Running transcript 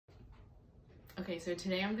Okay, so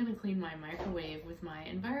today I'm gonna clean my microwave with my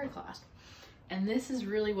EnviroCloth. And this is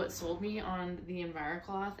really what sold me on the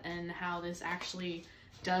EnviroCloth and how this actually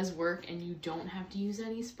does work and you don't have to use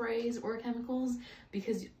any sprays or chemicals,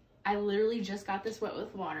 because I literally just got this wet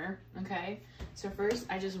with water, okay? So first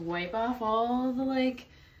I just wipe off all the like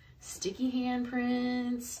sticky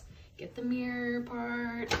handprints, get the mirror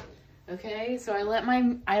part, okay? So I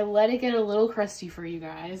let it get a little crusty for you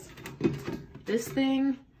guys. This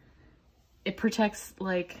thing, it protects,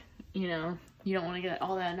 like, you know, you don't want to get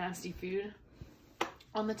all that nasty food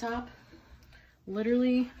on the top.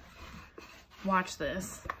 Literally, watch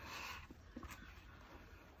this.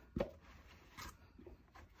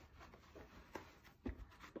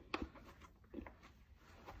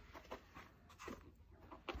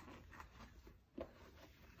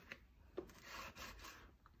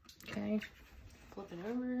 Okay, flip it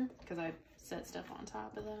over because I set stuff on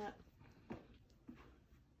top of that.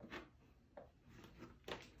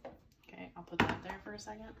 Okay, I'll put that there for a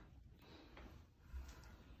second.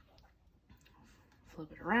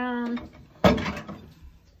 Flip it around.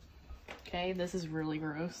 Okay, this is really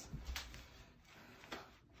gross.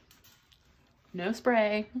 No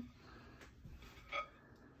spray.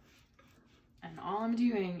 And all I'm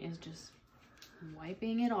doing is just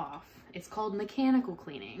wiping it off. It's called mechanical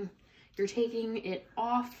cleaning. You're taking it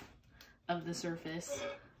off of the surface.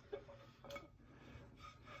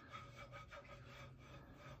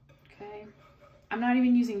 Okay. I'm not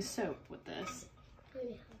even using soap with this.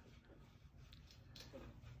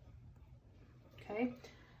 Okay.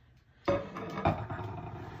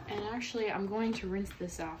 And actually, I'm going to rinse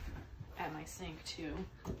this off at my sink too,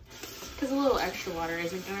 because a little extra water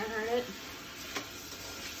isn't going to hurt it.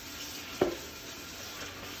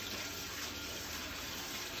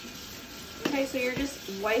 Okay, so you're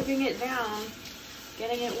just wiping it down,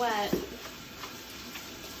 getting it wet.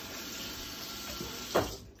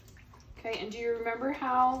 Okay, and do you remember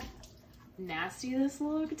how nasty this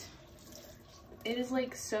looked? It is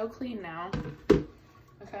like so clean now.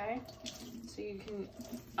 Okay, so you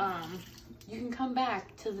can come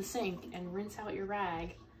back to the sink and rinse out your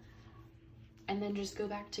rag, and then just go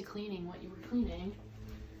back to cleaning what you were cleaning.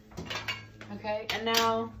 Okay, and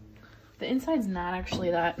now the inside's not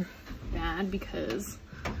actually that bad because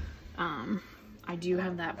I do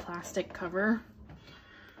have that plastic cover.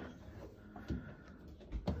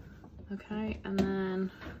 Okay, and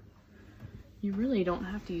then you really don't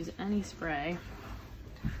have to use any spray,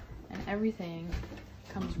 and everything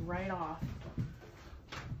comes right off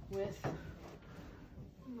with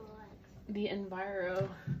the EnviroCloth.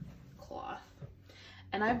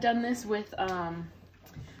 And I've done this with the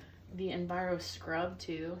Enviro scrub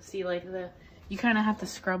too. See, like you kind of have to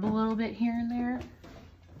scrub a little bit here and there.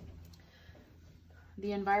 The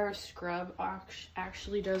Enviro scrub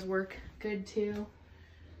actually does work good too.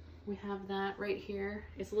 We have that right here.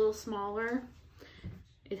 It's a little smaller.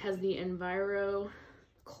 It has the EnviroCloth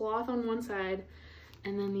on one side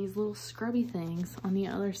and then these little scrubby things on the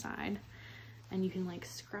other side, and you can like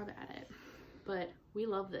scrub at it. But we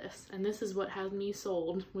love this, and this is what has me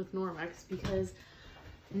sold with Norwex, because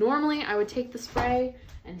normally I would take the spray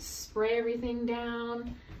and spray everything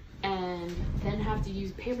down and then have to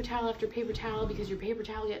use paper towel after paper towel because your paper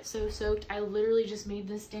towel gets so soaked. I literally just made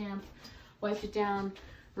this damp, wiped it down,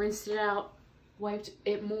 rinsed it out, wiped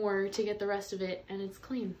it more to get the rest of it, and it's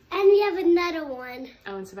clean. And we have another one.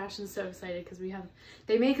 Oh, and Sebastian's so excited because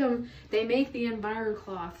they make the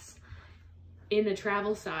EnviroCloths in a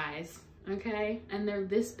travel size, okay? And they're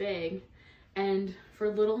this big, and for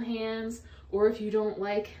little hands, or if you don't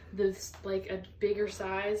like this, like a bigger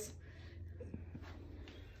size,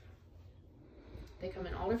 they come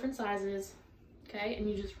in all different sizes, okay? And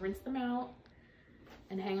you just rinse them out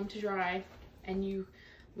and hang them to dry, and you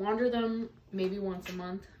launder them maybe once a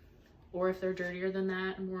month, or if they're dirtier than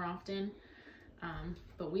that, more often.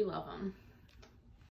 But we love them.